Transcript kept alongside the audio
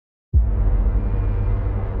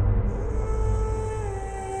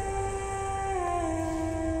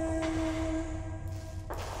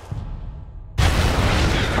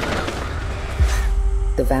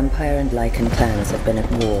The vampire and lichen clans have been at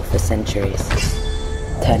war for centuries,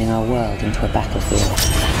 turning our world into a battlefield.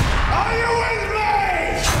 Are you with me?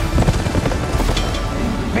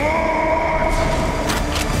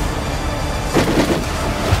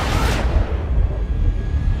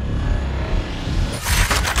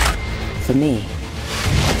 For me,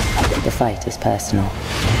 the fight is personal.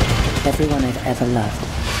 Everyone I've ever loved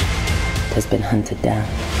has been hunted down.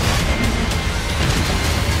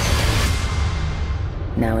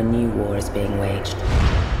 Now a new war is being waged.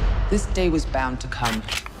 This day was bound to come.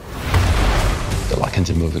 The lichens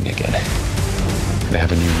are moving again. They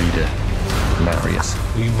have a new leader, Marius.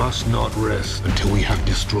 We must not rest until we have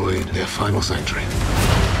destroyed their final sanctuary.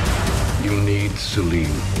 You need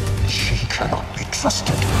Selene. She cannot be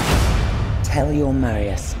trusted. Tell your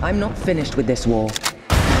Marius, I'm not finished with this war.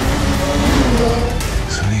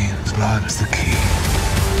 Selene's blood is the key.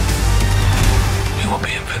 We will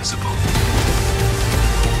be invincible.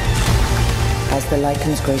 As the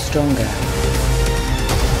lichens grow stronger,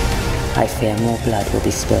 I fear more blood will be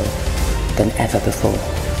spilled than ever before.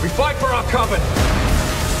 We fight for our coven!